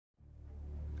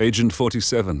Agent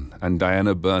 47 and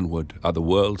Diana Burnwood are the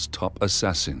world's top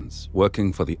assassins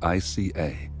working for the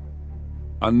ICA.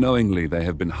 Unknowingly, they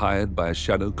have been hired by a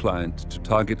shadow client to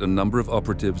target a number of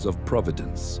operatives of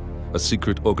Providence, a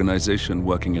secret organization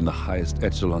working in the highest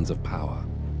echelons of power.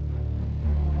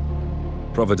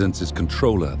 Providence's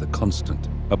controller, the Constant,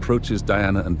 approaches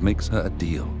Diana and makes her a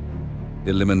deal.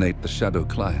 Eliminate the shadow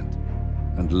client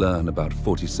and learn about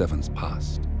 47's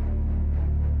past.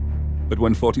 But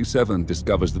when 47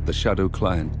 discovers that the shadow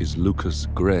client is Lucas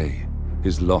Gray,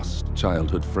 his lost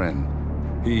childhood friend,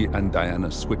 he and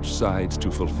Diana switch sides to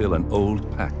fulfill an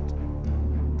old pact: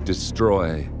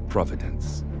 destroy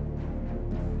Providence.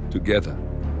 Together,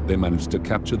 they manage to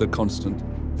capture the Constant,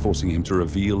 forcing him to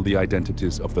reveal the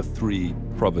identities of the 3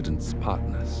 Providence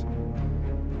partners.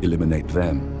 Eliminate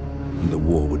them, and the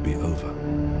war would be over.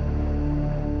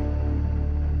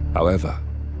 However,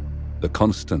 the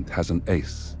Constant has an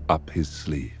ace up his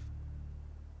sleeve.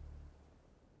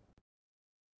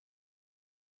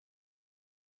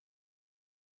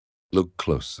 Look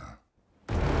closer.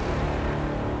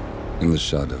 In the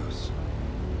shadows,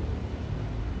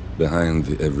 behind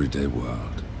the everyday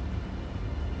world,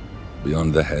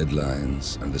 beyond the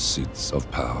headlines and the seats of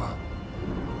power,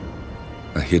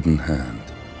 a hidden hand.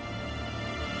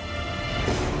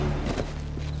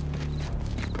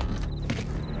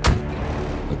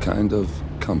 A kind of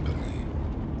company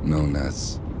known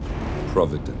as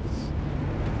Providence.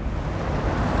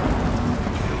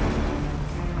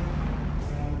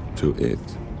 To it,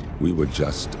 we were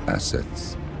just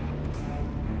assets,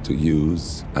 to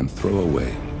use and throw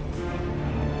away,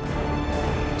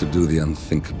 to do the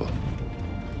unthinkable,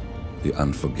 the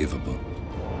unforgivable.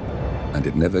 And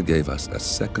it never gave us a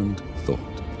second thought.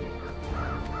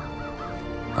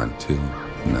 Until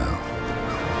now.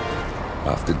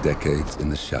 After decades in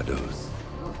the shadows,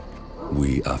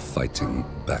 we are fighting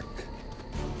back.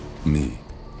 Me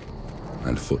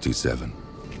and 47.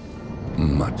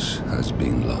 Much has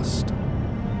been lost,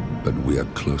 but we are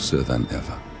closer than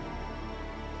ever.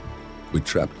 We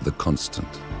trapped the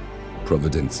Constant,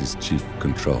 Providence's chief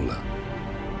controller,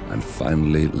 and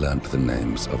finally learnt the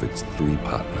names of its 3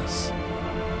 partners.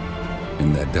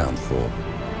 In their downfall,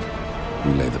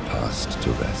 we lay the past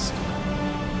to rest.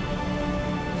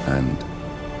 And,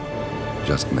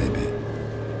 just maybe,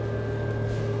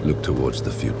 look towards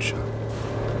the future.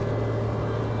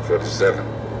 47.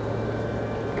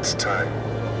 It's time.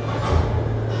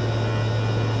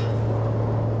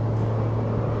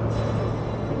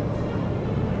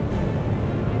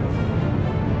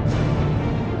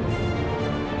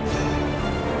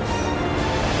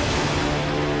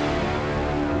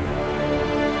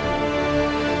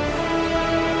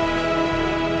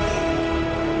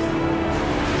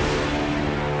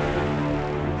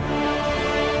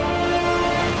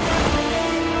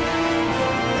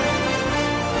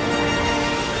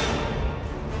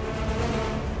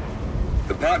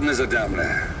 Partners are down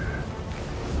there.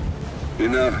 You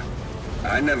know,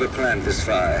 I never planned this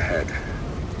far ahead.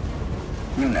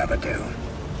 You never do.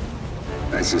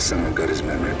 I see someone got his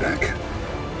memory back.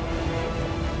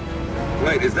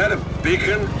 Wait, is that a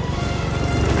beacon?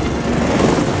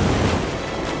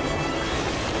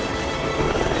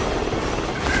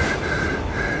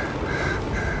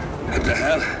 What the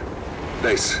hell?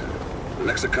 Base.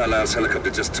 Alexa Carlisle's helicopter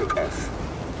just took off.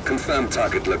 Confirm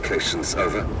target locations,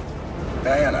 over.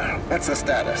 Diana, what's the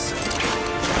status?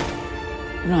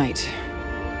 Right.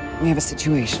 We have a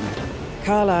situation.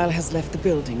 Carlisle has left the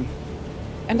building.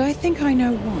 And I think I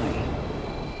know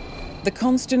why. The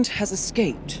Constant has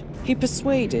escaped. He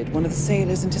persuaded one of the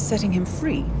sailors into setting him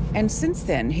free. And since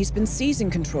then, he's been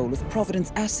seizing control of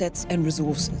Providence assets and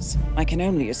resources. I can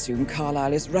only assume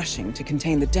Carlisle is rushing to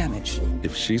contain the damage.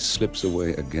 If she slips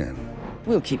away again...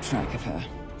 We'll keep track of her.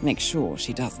 Make sure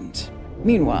she doesn't.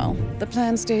 Meanwhile, the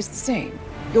plan stays the same.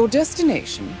 Your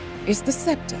destination is the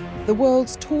Scepter, the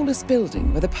world's tallest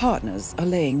building where the partners are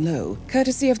laying low,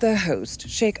 courtesy of their host,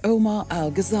 Sheikh Omar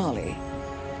Al-Ghazali.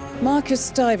 Marcus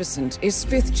Stuyvesant is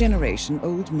 5th-generation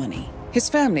old money. His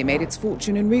family made its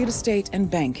fortune in real estate and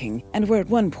banking, and were at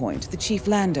one point the chief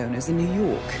landowners in New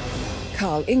York.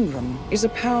 Carl Ingram is a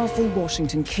powerful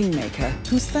Washington kingmaker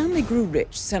whose family grew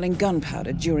rich selling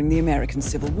gunpowder during the American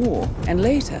Civil War, and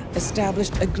later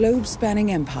established a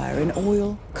globe-spanning empire in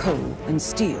oil, coal, and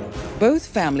steel. Both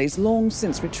families long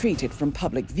since retreated from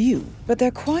public view, but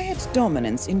their quiet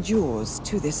dominance endures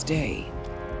to this day.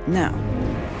 Now,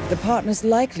 the partners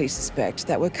likely suspect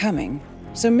that we're coming,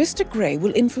 so Mr. Gray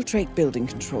will infiltrate building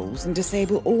controls and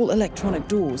disable all electronic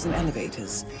doors and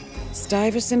elevators.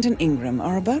 Stuyvesant and Ingram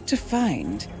are about to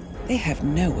find they have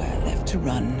nowhere left to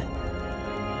run.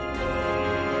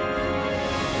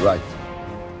 Right.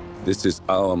 This is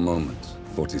our moment,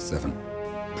 47.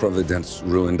 Providence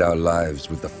ruined our lives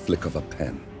with the flick of a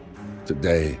pen.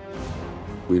 Today,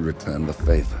 we return the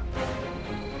favor.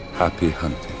 Happy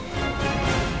hunting.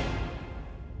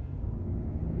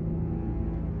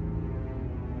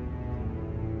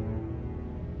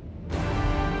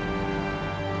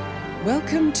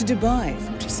 Welcome to Dubai,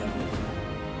 47.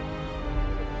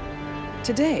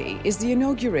 Today is the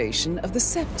inauguration of the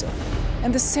scepter,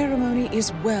 and the ceremony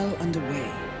is well underway.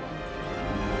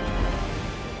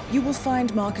 You will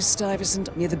find Marcus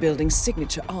Stuyvesant near the building's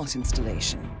signature art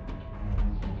installation.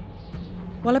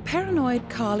 While a paranoid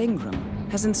Carl Ingram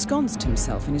has ensconced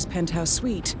himself in his penthouse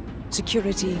suite,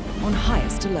 security on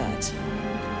highest alert.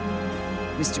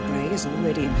 Mr. Gray is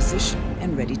already in position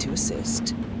and ready to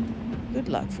assist. Good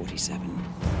luck, 47.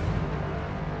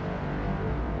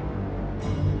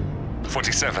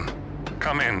 47.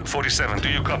 Come in. 47, do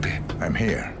you copy? I'm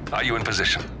here. Are you in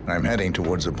position? I'm heading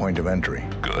towards the point of entry.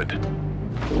 Good.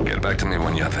 Get back to me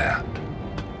when you're there.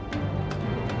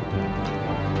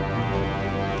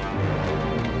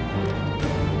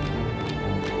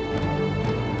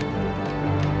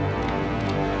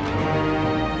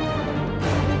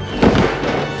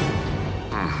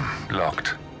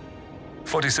 Locked.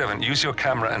 47, use your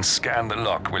camera and scan the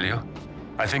lock, will you?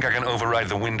 I think I can override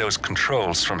the Windows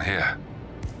controls from here.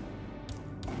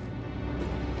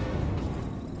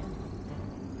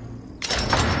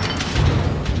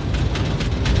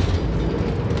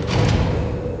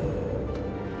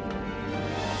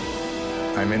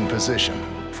 I'm in position.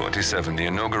 47, the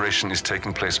inauguration is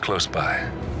taking place close by.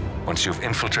 Once you've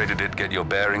infiltrated it, get your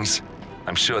bearings.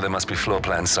 I'm sure there must be floor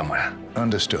plans somewhere.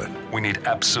 Understood. We need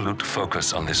absolute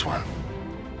focus on this one.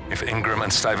 If Ingram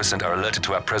and Stuyvesant are alerted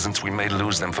to our presence, we may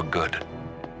lose them for good.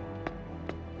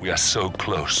 We are so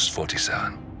close,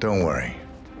 47. Don't worry.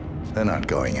 They're not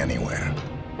going anywhere.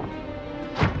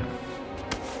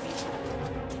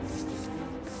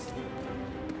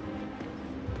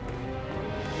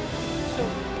 So,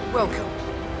 welcome.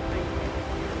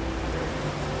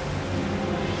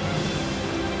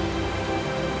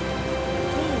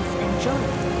 Please enjoy.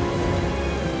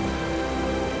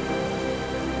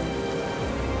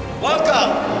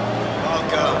 Welcome!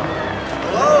 Welcome.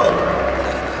 Hello!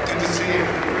 Good to see you.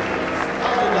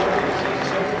 How lovely to see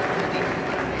so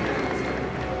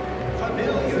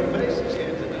many familiar faces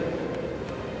here today.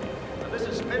 Now, this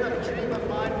has been a dream of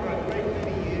mine for a great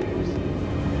many years.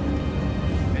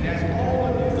 And as all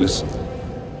of you... Listen,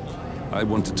 I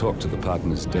want to talk to the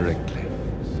partners directly.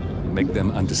 Make them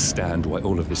understand why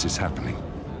all of this is happening.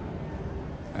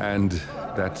 And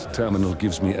that terminal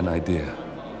gives me an idea.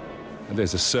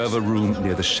 There's a server room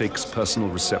near the Sheikh's personal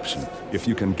reception. If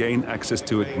you can gain access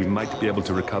to it, we might be able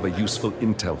to recover useful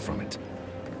intel from it.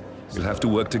 We'll have to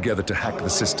work together to hack the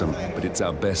system, but it's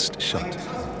our best shot.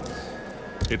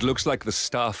 It looks like the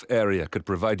staff area could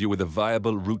provide you with a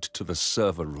viable route to the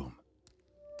server room.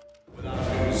 Without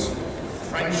whose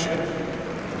friendship,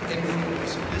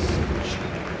 influence, this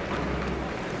machine.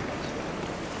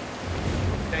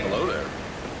 Hello there.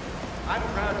 I'm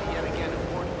proud to yet again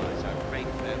immortalize our great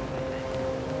family.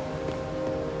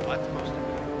 But most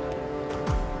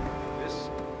importantly, this...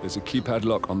 There's a keypad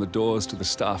lock on the doors to the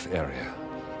staff area.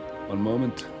 One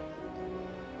moment.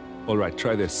 All right,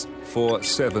 try this.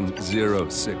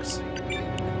 4706.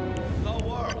 the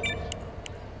world.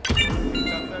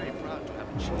 I'm very proud to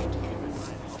have achieved human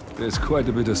life. There's quite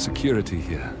a bit of security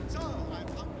here.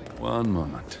 One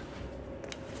moment.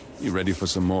 You ready for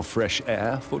some more fresh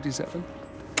air, 47?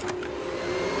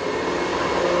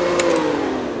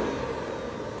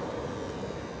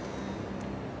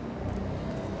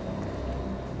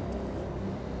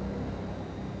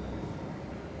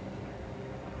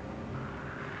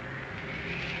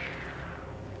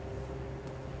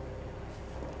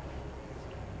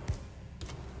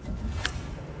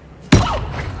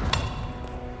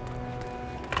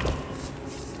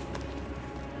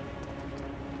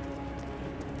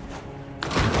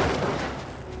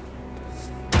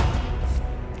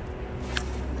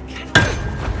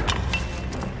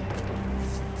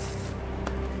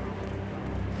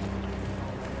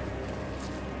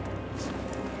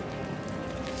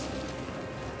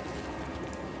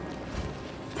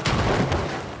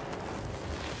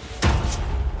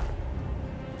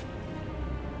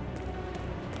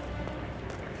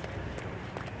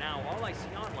 All I see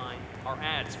online are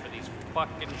ads for these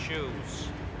fucking shoes.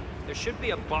 There should be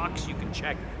a box you can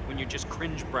check when you're just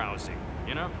cringe browsing,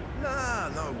 you know? Nah,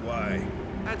 no way.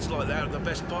 Ads like that are the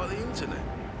best part of the internet.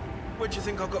 Where do you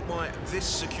think I got my "This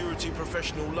security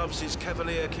professional loves his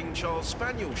Cavalier King Charles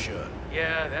Spaniel" shirt?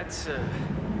 Yeah, that's a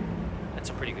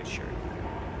pretty good shirt.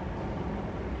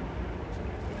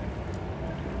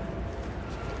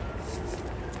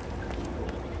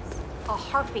 a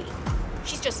heartbeat.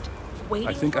 She's just waiting.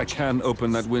 I think for I can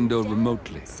open that window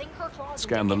remotely. Sink her claws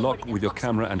Scan into the lock anyone with it your looks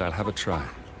camera like. and I'll have a try.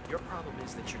 Your problem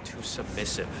is that you're too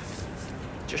submissive.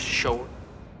 Just show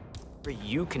her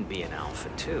you can be an alpha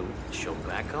too. She'll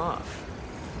back off.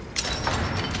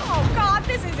 Oh God,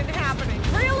 this isn't happening.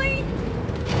 Really?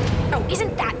 Oh,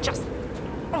 isn't that just...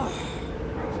 Oh.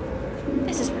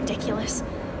 This is ridiculous.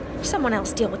 Someone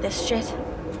else deal with this shit.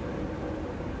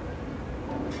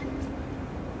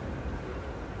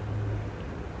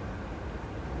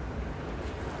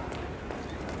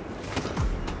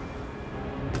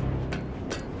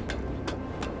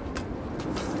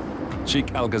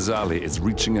 Sheikh Al-Ghazali is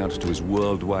reaching out to his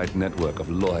worldwide network of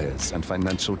lawyers and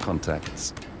financial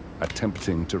contacts,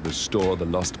 attempting to restore the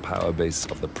lost power base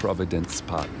of the Providence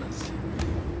partners.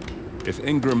 If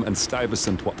Ingram and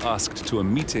Stuyvesant were asked to a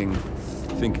meeting,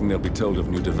 thinking they'll be told of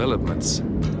new developments,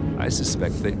 I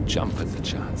suspect they'd jump at the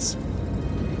chance.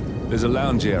 There's a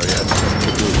lounge area at the top of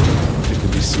the building. It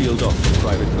can be sealed off for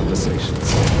private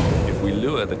conversations. If we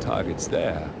lure the targets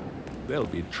there, they'll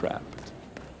be trapped.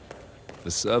 The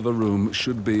server room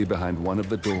should be behind one of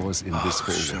the doors in this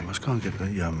hallway. Shit, let's go and get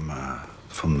the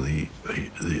from the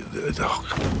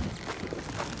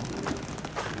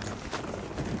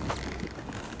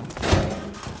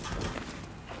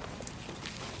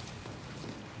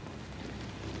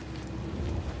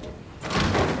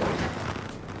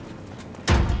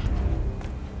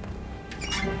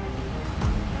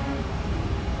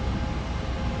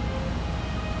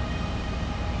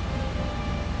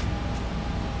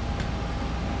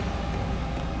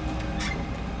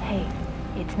Hey,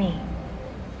 it's me.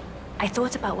 I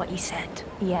thought about what you said.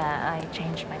 Yeah, I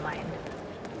changed my mind.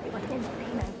 It was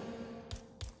insane.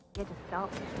 You had to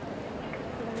stop.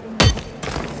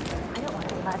 I don't want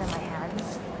blood on my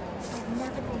hands. I've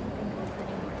never seen things with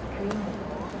such extreme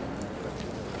before.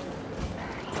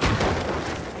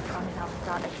 I promise I'll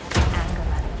start attacking anger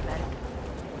management.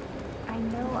 I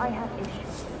know I have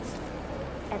issues.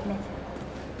 Admit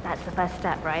it. That's the first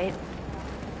step, right?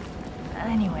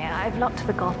 Anyway, I've locked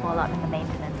the golf ball up in the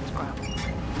maintenance scrum.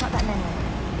 Not that many.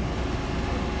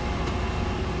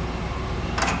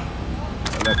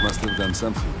 Well, that must have done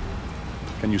something.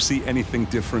 Can you see anything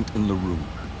different in the room?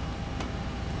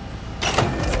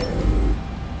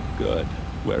 Good.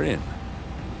 We're in.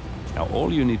 Now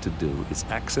all you need to do is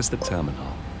access the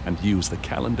terminal and use the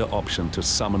calendar option to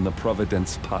summon the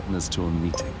Providence partners to a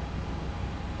meeting.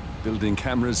 Building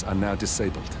cameras are now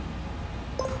disabled.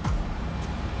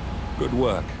 Good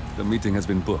work. The meeting has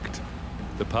been booked.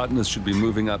 The partners should be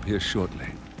moving up here shortly.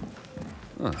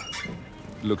 Huh.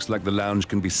 Looks like the lounge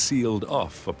can be sealed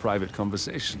off for private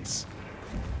conversations.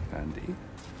 Handy.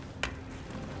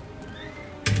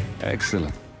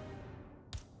 Excellent.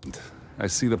 I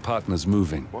see the partners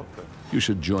moving. You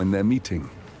should join their meeting.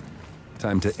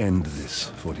 Time to end this,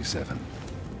 47.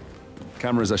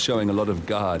 Cameras are showing a lot of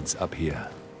guards up here.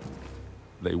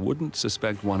 They wouldn't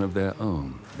suspect one of their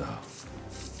own, though.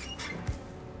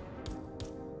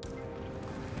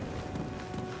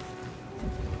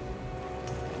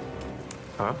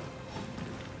 Huh?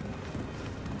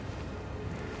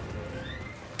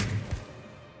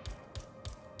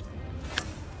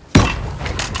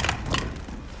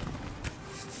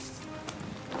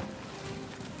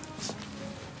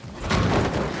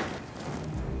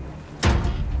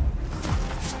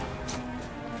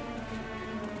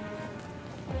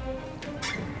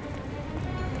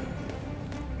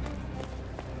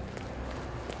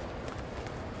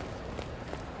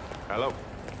 Hello.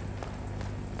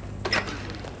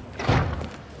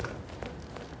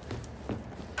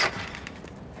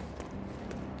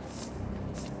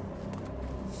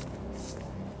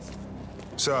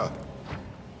 Sir.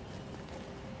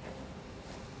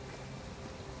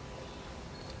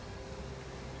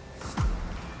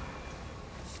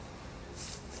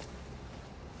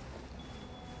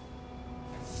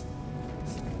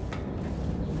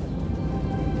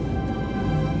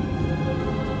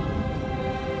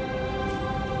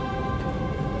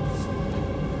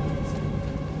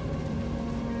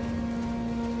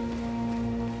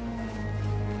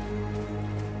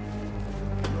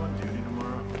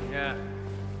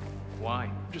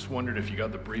 Just wondered if you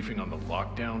got the briefing on the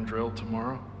lockdown drill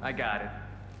tomorrow? I got it.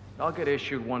 I'll get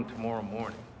issued one tomorrow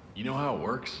morning. You know how it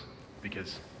works?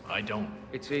 Because I don't.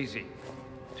 It's easy.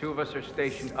 Two of us are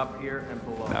stationed up here and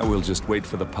below. Now we'll just wait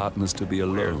for the partners to be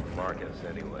alone. Marcus,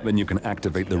 anyway. Then you can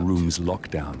activate the room's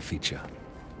lockdown feature.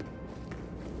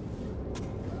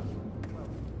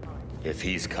 If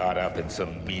he's caught up in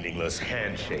some meaningless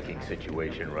handshaking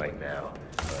situation right now,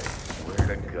 I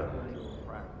swear to God.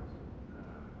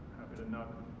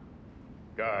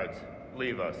 Guards,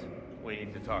 leave us. We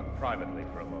need to talk privately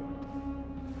for a moment.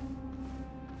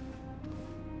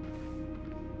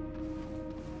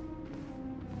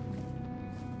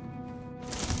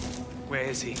 Where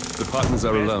is he? The partners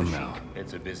are alone now.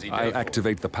 It's a busy day. I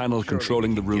activate the panel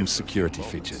controlling the room's security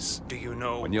features. Do you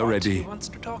know when you're what ready, he wants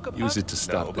to talk about? use it to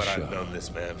start No, the but show. I've known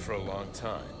this man for a long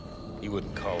time. He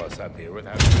wouldn't call us up here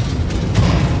without...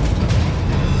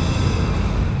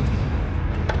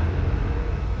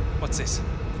 What's this?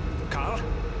 Carl?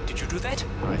 Did you do that?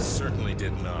 I certainly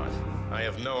did not. I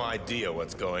have no idea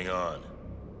what's going on.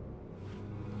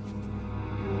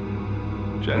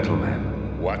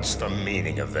 Gentlemen. What's the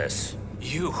meaning of this?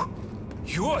 You're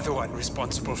the one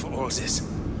responsible for all this.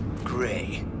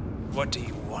 Gray, what do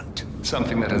you want?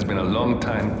 Something that has been a long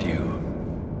time due.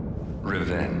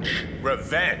 Revenge.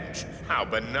 Revenge? How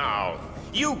banal.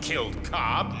 You killed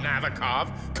Cobb,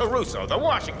 Navikov, Caruso, the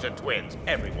Washington twins,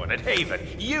 everyone at Haven.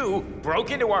 You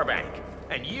broke into our bank,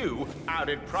 and you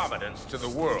outed Providence to the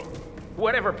world.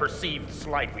 Whatever perceived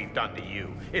slight we've done to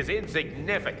you is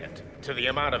insignificant to the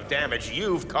amount of damage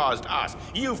you've caused us.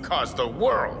 You've caused the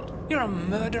world. You're a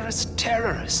murderous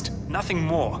terrorist. Nothing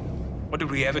more. What did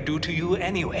we ever do to you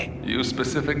anyway? You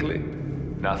specifically?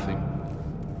 Nothing.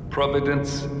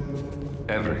 Providence?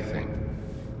 Everything.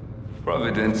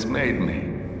 Providence made me,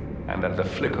 and at the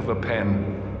flick of a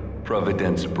pen,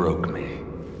 Providence broke me.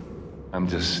 I'm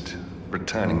just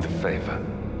returning the favor.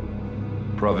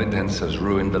 Providence has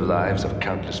ruined the lives of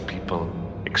countless people,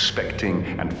 expecting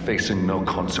and facing no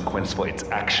consequence for its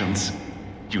actions.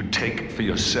 You take for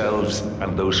yourselves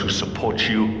and those who support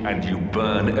you, and you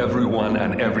burn everyone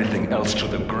and everything else to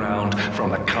the ground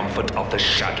from the comfort of the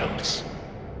shadows.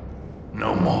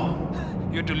 No more.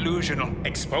 You're delusional.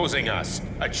 Exposing us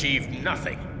achieved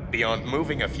nothing beyond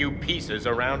moving a few pieces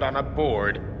around on a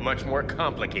board much more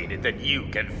complicated than you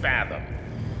can fathom.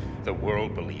 The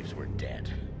world believes we're dead.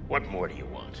 What more do you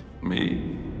want?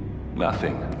 Me?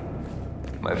 Nothing.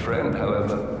 My friend,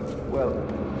 however, well,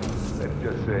 let's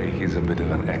just say he's a bit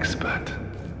of an expert.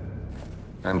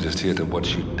 I'm just here to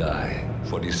watch you die.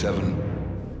 47.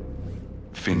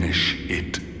 Finish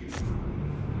it.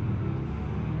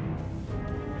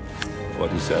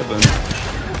 47.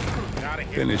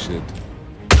 Finish it.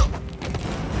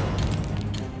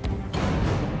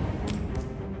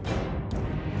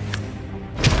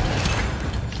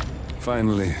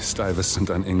 Finally, Stuyvesant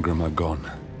and Ingram are gone.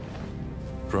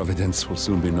 Providence will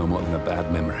soon be no more than a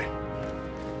bad memory.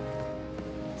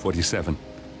 47.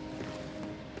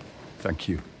 Thank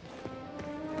you.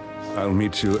 I'll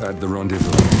meet you at the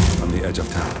rendezvous on the edge of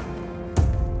town.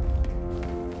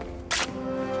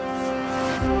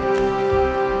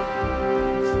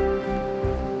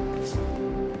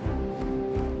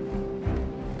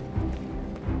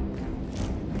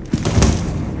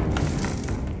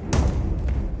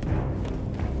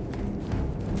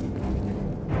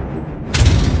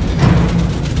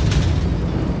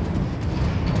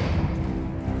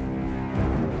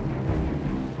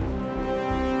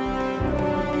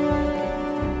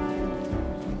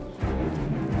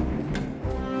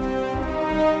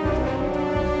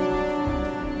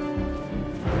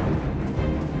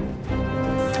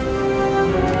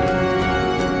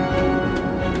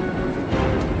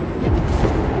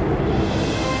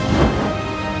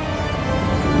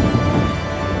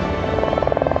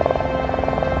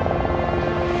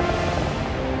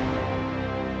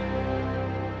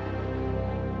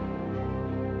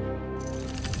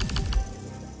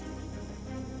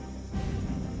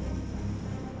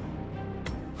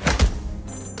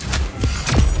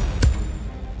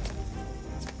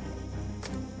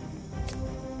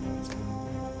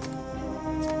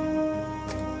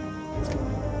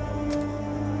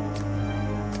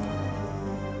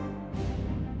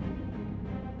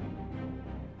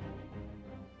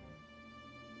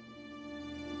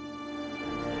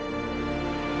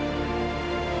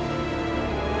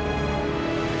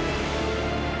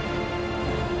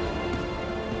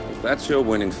 If that's your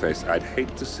winning face, I'd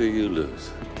hate to see you lose.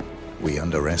 We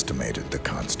underestimated the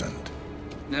Constant.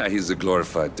 Yeah, he's a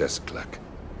glorified desk clerk.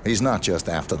 He's not just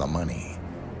after the money.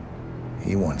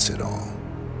 He wants it all.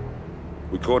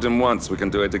 We caught him once, we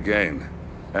can do it again.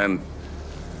 And,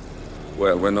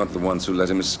 well, we're not the ones who let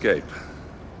him escape.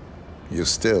 You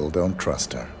still don't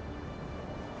trust her.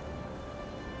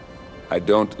 I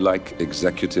don't like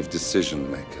executive decision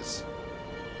makers.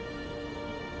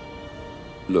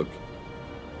 Look,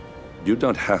 you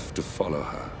don't have to follow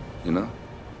her, you know?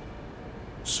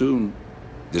 Soon,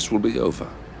 this will be over.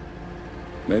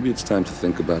 Maybe it's time to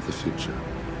think about the future.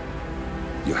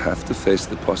 You have to face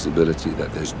the possibility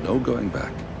that there's no going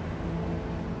back.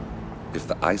 If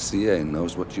the ICA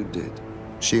knows what you did,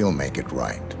 she'll make it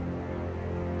right.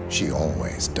 She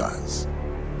always does.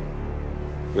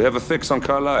 We have a fix on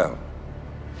Carlisle.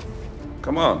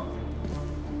 Come on.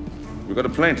 We've got a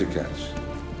plane to catch.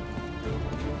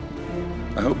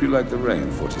 I hope you like the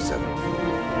rain, 47.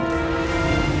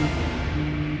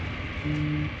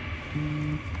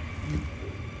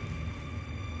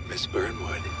 Miss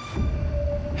Burnwood.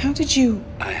 How did you...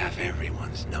 I have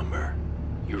everyone's number.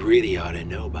 You really ought to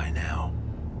know by now.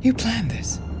 You planned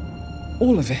this?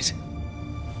 All of it?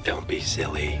 Don't be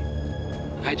silly.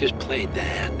 I just played the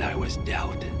hand I was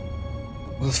dealt.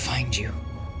 We'll find you.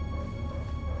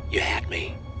 You had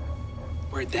me.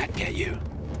 Where'd that get you?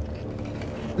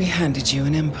 We handed you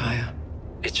an empire.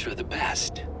 It's for the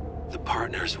best. The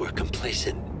partners were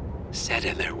complacent, set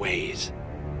in their ways.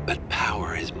 But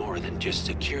power is more than just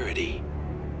security.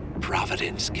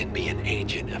 Providence can be an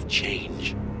agent of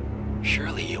change.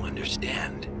 Surely you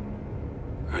understand.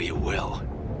 Or you will,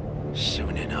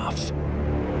 soon enough.